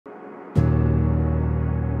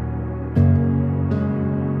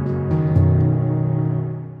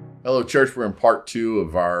Hello, church. We're in part 2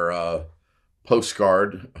 of our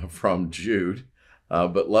postcard from Jude.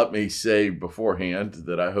 But let me say beforehand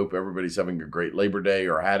that I hope everybody's having a great Labor Day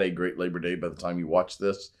or had a great Labor Day by the time you watch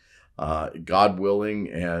this. God willing,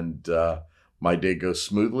 and my day goes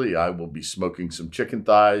smoothly. I will be smoking some chicken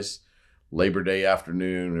thighs Labor Day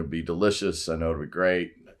afternoon. It'll be delicious. I know it'll be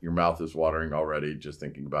great. Your mouth is watering already just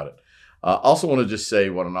thinking about it. Also want to just say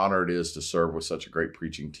what an honor it is to serve with such a great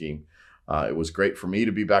preaching team. It was great for me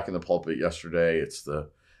to be back in the pulpit yesterday. It's the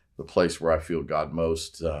place where I feel God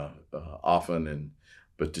most often,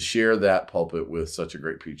 but to share that pulpit with such a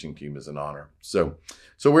great preaching team is an honor. So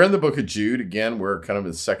we're in the book of Jude. Again, we're kind of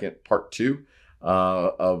in second part 2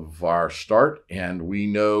 of our start, and we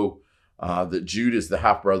know that Jude is the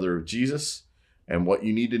half brother of Jesus. And what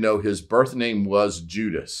you need to know, his birth name was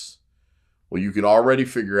Judas. Well, you can already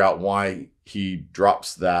figure out why he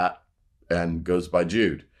drops that and goes by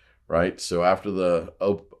Jude. Right? So after the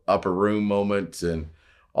upper room moment and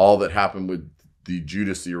all that happened with the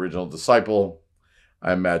Judas, the original disciple,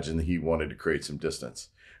 I imagine he wanted to create some distance.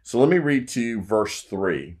 So let me read to you verse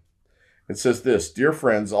 3. It says this: "Dear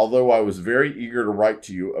friends, although I was very eager to write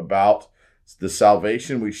to you about the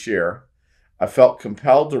salvation we share, I felt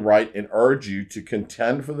compelled to write and urge you to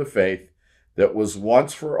contend for the faith that was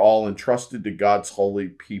once for all entrusted to God's holy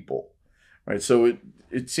people." Right? So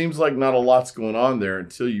it seems like not a lot's going on there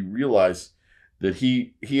until you realize that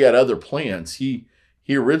he had other plans. He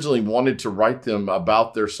originally wanted to write them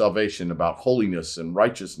about their salvation, about holiness and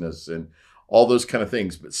righteousness and all those kind of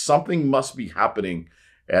things. But something must be happening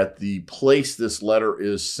at the place this letter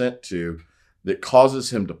is sent to that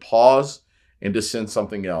causes him to pause and to send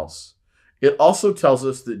something else. It also tells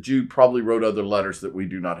us that Jude probably wrote other letters that we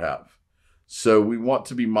do not have. So we want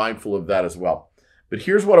to be mindful of that as well. But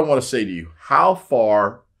here's what I want to say to you. How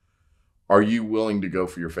far are you willing to go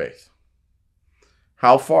for your faith?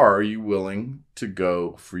 How far are you willing to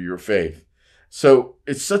go for your faith? So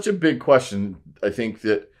it's such a big question. I think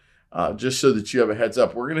that just so that you have a heads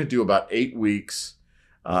up, we're going to do about 8 weeks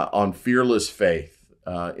on fearless faith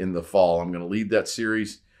in the fall. I'm going to lead that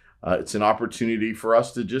series. It's an opportunity for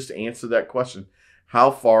us to just answer that question. How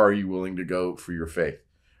far are you willing to go for your faith?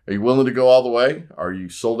 Are you willing to go all the way? Are you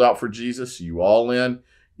sold out for Jesus? Are you all in?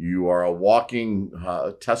 You are a walking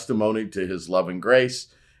testimony to his love and grace,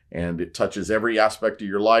 and it touches every aspect of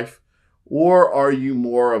your life? Or are you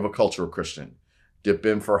more of a cultural Christian? Dip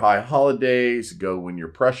in for high holidays, go when you're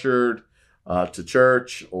pressured to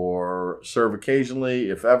church, or serve occasionally,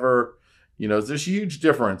 if ever. You know, there's a huge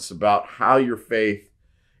difference about how your faith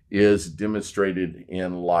is demonstrated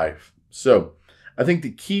in life. So I think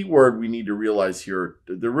the key word we need to realize here,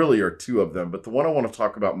 there really are 2 of them, but the one I want to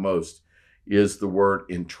talk about most is the word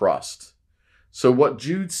entrust. So what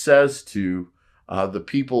Jude says to the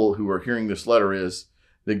people who are hearing this letter is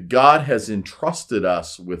that God has entrusted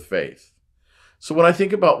us with faith. So when I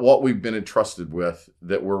think about what we've been entrusted with,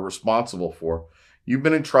 that we're responsible for, you've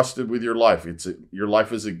been entrusted with your life. Your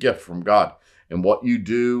life is a gift from God. And what you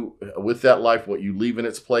do with that life, what you leave in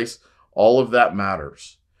its place, all of that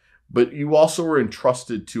matters. But you also are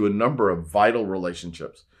entrusted to a number of vital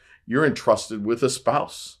relationships. You're entrusted with a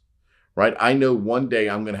spouse, right? I know one day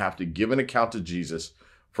I'm going to have to give an account to Jesus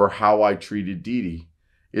for how I treated Dee Dee.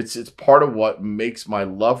 It's part of what makes my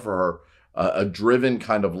love for her a driven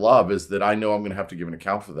kind of love, is that I know I'm going to have to give an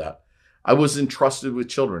account for that. I was entrusted with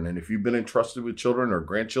children. And if you've been entrusted with children or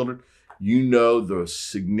grandchildren, you know the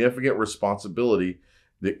significant responsibility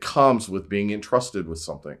that comes with being entrusted with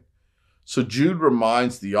something. So Jude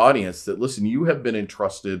reminds the audience that, listen, you have been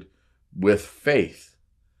entrusted with faith,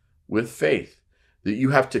 that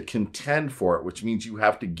you have to contend for it, which means you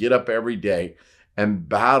have to get up every day and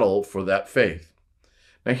battle for that faith.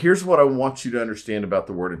 Now, here's what I want you to understand about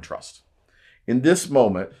the word entrust. In this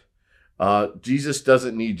moment, Jesus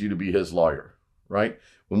doesn't need you to be his lawyer, right?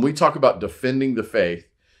 When we talk about defending the faith,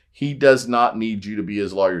 he does not need you to be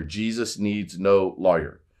his lawyer. Jesus needs no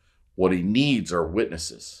lawyer. What he needs are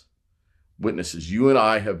witnesses. Witnesses. You and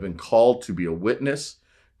I have been called to be a witness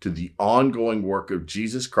to the ongoing work of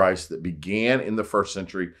Jesus Christ that began in the first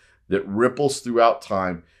century, that ripples throughout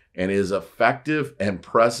time and is effective and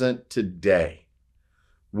present today.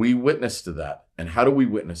 We witness to that. And how do we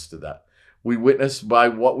witness to that? We witness by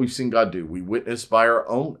what we've seen God do. We witness by our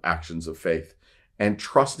own actions of faith and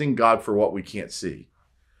trusting God for what we can't see.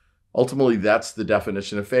 Ultimately, that's the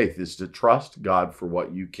definition of faith, is to trust God for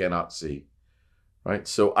what you cannot see. Right?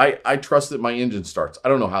 So I trust that my engine starts. I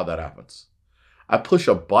don't know how that happens. I push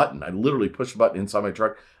a button. I literally push a button inside my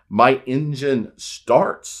truck. My engine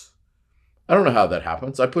starts. I don't know how that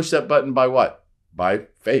happens. I push that button by what? By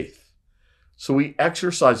faith. So we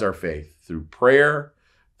exercise our faith through prayer,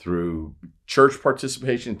 through church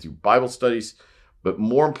participation, through Bible studies, but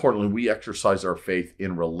more importantly, we exercise our faith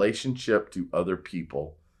in relationship to other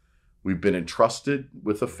people. We've been entrusted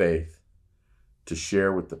with a faith to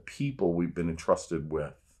share with the people we've been entrusted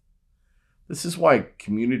with. This is why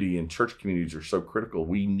community and church communities are so critical.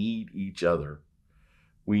 We need each other.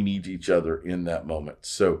 We need each other in that moment.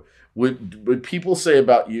 So would people say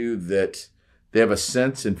about you that they have a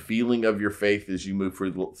sense and feeling of your faith as you move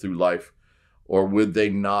through life, or would they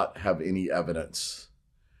not have any evidence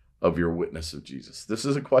of your witness of Jesus? This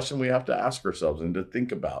is a question we have to ask ourselves and to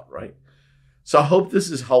think about, right? So I hope this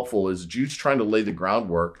is helpful as Jude's trying to lay the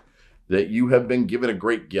groundwork that you have been given a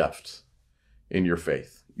great gift in your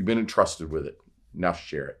faith. You've been entrusted with it. Now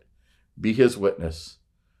share it. Be his witness,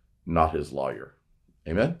 not his lawyer.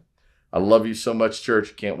 Amen. I love you so much,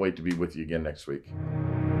 church. Can't wait to be with you again next week.